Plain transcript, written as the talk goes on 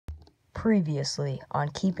Previously on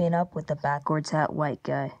Keeping Up with the Backwards Hat White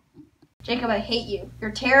Guy. Jacob, I hate you.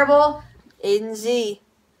 You're terrible. Aidan Z.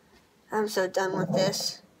 I'm so done with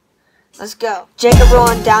this. Let's go. Jacob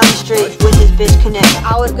rolling down the street with his bitch connect.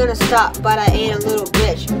 I was gonna stop, but I ain't a little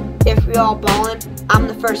bitch. If we all ballin', I'm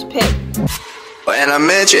the first pick. When I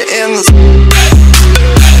met you in the...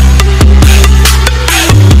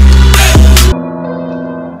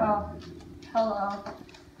 Hello.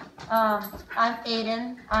 I'm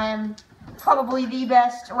Aidan. I'm probably the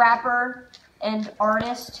best rapper and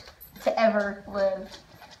artist to ever live.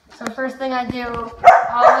 So the first thing I do,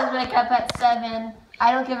 I always wake up at 7.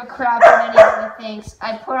 I don't give a crap what anybody thinks.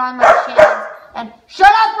 I put on my shades and shut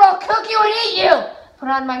up or I'll cook you and eat you! Put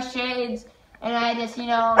on my shades and I just,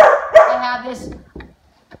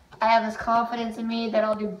 I have this confidence in me that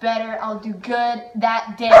I'll do better, I'll do good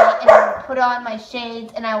that day, and I will put on my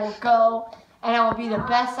shades and I will go and I will be the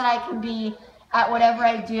best that I can be at whatever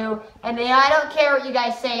I do. And I don't care what you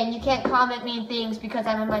guys say, and you can't comment mean things because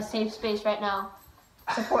I'm in my safe space right now.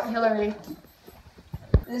 Support Hillary.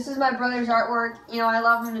 This is my brother's artwork. I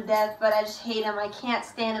love him to death, but I just hate him. I can't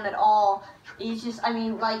stand him at all. He's just,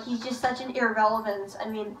 he's just such an irrelevance.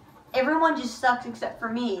 Everyone just sucks except for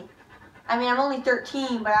me. I'm only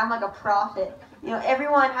 13, but I'm like a prophet.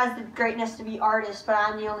 Everyone has the greatness to be artists, but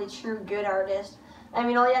I'm the only true good artist. All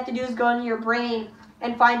you have to do is go into your brain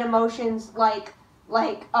and find emotions like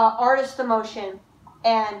artist emotion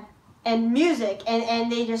and music,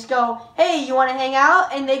 and they just go, hey, you want to hang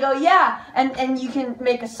out? And they go, yeah, and you can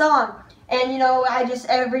make a song. And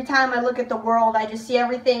every time I look at the world, I just see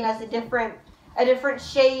everything as a different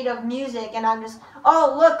shade of music, and I'm just,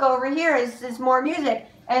 oh, look, over here is more music,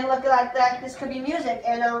 and look like that, this could be music.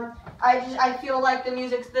 And I feel like the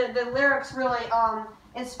lyrics really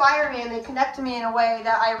inspire me, and they connect to me in a way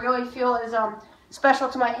that I really feel is special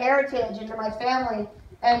to my heritage and to my family,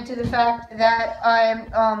 and to the fact that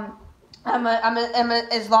I'm an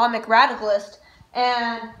Islamic radicalist.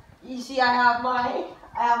 And you see,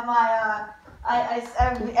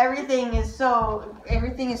 everything is so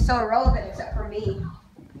irrelevant except for me.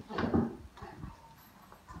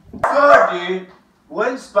 So, dude, what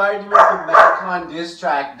inspired you to make the Madcon diss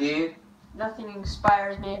track, dude? Nothing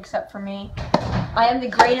inspires me except for me. I am the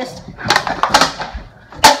greatest.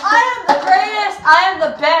 I am the greatest. I am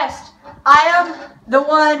the best. I am the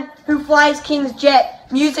one who flies King's jet.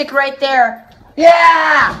 Music right there.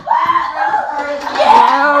 Yeah!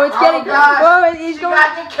 Yeah! Oh, it's getting. Whoa, he's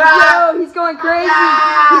going crazy.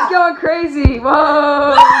 He's going crazy.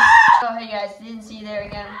 Whoa! Oh, hey guys, didn't see you there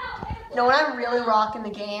again. When I'm really rocking the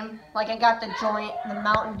game, like I got the joint, the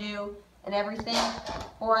Mountain Dew, and everything,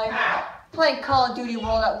 boy, playing Call of Duty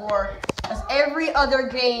World at War. Because every other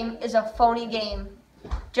game is a phony game.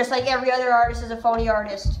 Just like every other artist is a phony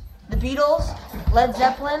artist. The Beatles, Led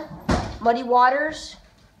Zeppelin, Muddy Waters,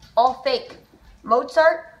 all fake.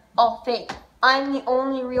 Mozart, all fake. I'm the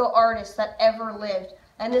only real artist that ever lived.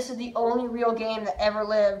 And this is the only real game that ever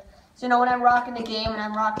lived. So when I'm rocking the game and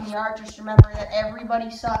I'm rocking the art, just remember that everybody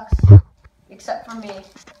sucks except for me.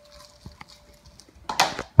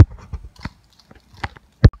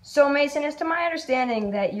 So, Mason, it's to my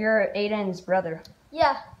understanding that you're Aidan's brother.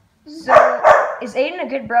 Yeah. So, is Aidan a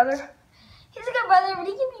good brother? He's a good brother, but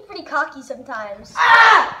he can be pretty cocky sometimes.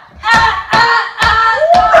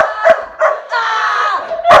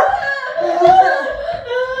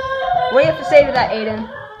 What do you have to say to that, Aidan?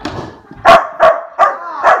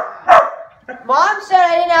 Mom said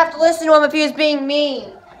I didn't have to listen to him if he was being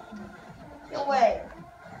mean. No way.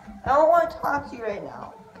 I don't want to talk to you right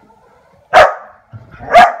now.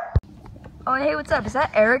 Oh, hey, what's up? Is that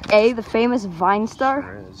Eric A., the famous Vine star?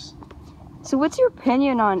 Sure is. So what's your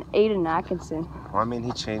opinion on Aidan Atkinson? Well,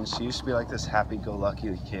 he changed. He used to be like this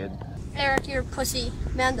happy-go-lucky kid Eric, you're a pussy.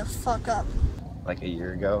 Man the fuck up. like a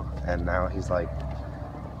year ago, and now he's like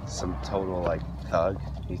some total like thug,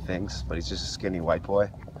 he thinks, but he's just a skinny white boy.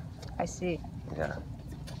 I see. Yeah.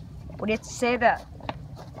 What do you have to say to that?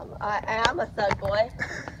 I am a thug boy.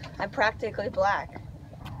 I'm practically black.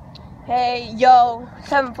 Hey, yo,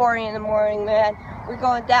 7:40 in the morning, man. We're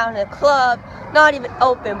going down to the club. Not even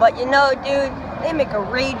open, but dude, they make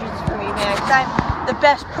arrangements for me, man. 'Cause I'm the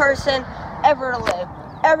best person ever to live.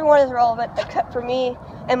 Everyone is relevant except for me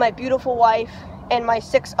and my beautiful wife and my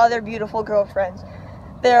 6 other beautiful girlfriends.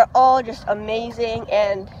 They're all just amazing,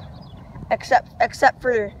 and except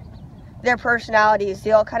for their personalities,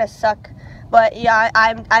 they all kind of suck. But yeah,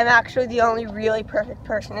 I'm actually the only really perfect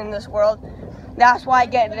person in this world. That's why I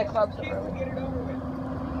get into the club so early.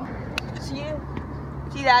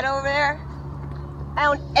 See that over there? I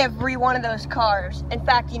own every one of those cars. In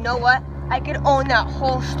fact, you know what? I could own that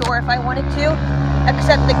whole store if I wanted to,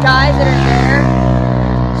 except the guys that are there,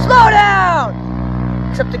 slow down!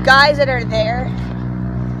 Except the guys that are there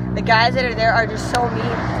are just so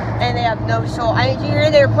mean, and they have no soul. I mean, you hear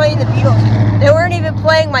they were playing the Beatles. They weren't even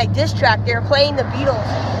playing my diss track, they were playing the Beatles.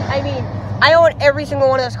 I mean, I own every single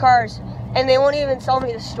one of those cars, and they won't even sell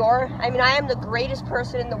me the store. I mean, I am the greatest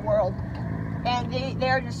person in the world, and they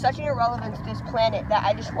are just such an irrelevance to this planet that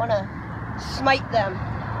I just want to smite them.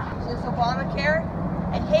 Since Obamacare,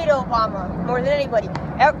 I hate Obama more than anybody.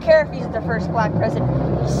 I don't care if he's the first black president.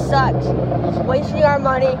 He sucks. He's wasting our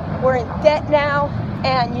money. We're in debt now,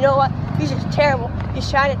 and you know what? He's just terrible. He's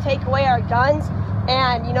trying to take away our guns,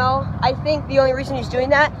 and you know, I think the only reason he's doing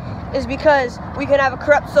that is because we can have a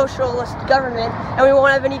corrupt socialist government and we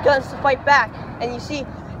won't have any guns to fight back. And you see,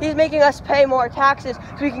 he's making us pay more taxes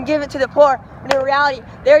so we can give it to the poor. But in reality,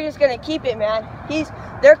 they're just gonna keep it, man.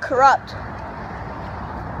 They're corrupt.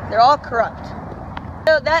 They're all corrupt.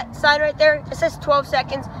 So that sign right there, it says 12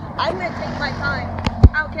 seconds. I'm gonna take my time.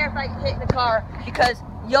 I don't care if I get hit in the car because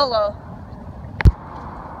YOLO.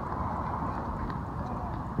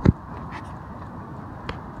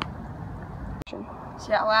 See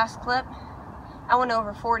that last clip? I went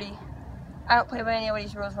over 40. I don't play by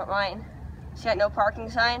anybody's rules but mine. See that no parking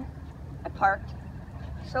sign? I parked.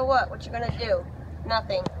 So what? What you gonna do?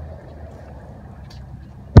 Nothing.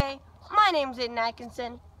 Hey, my name's Aidan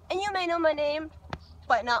Atkinson, and you may know my name,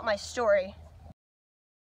 but not my story.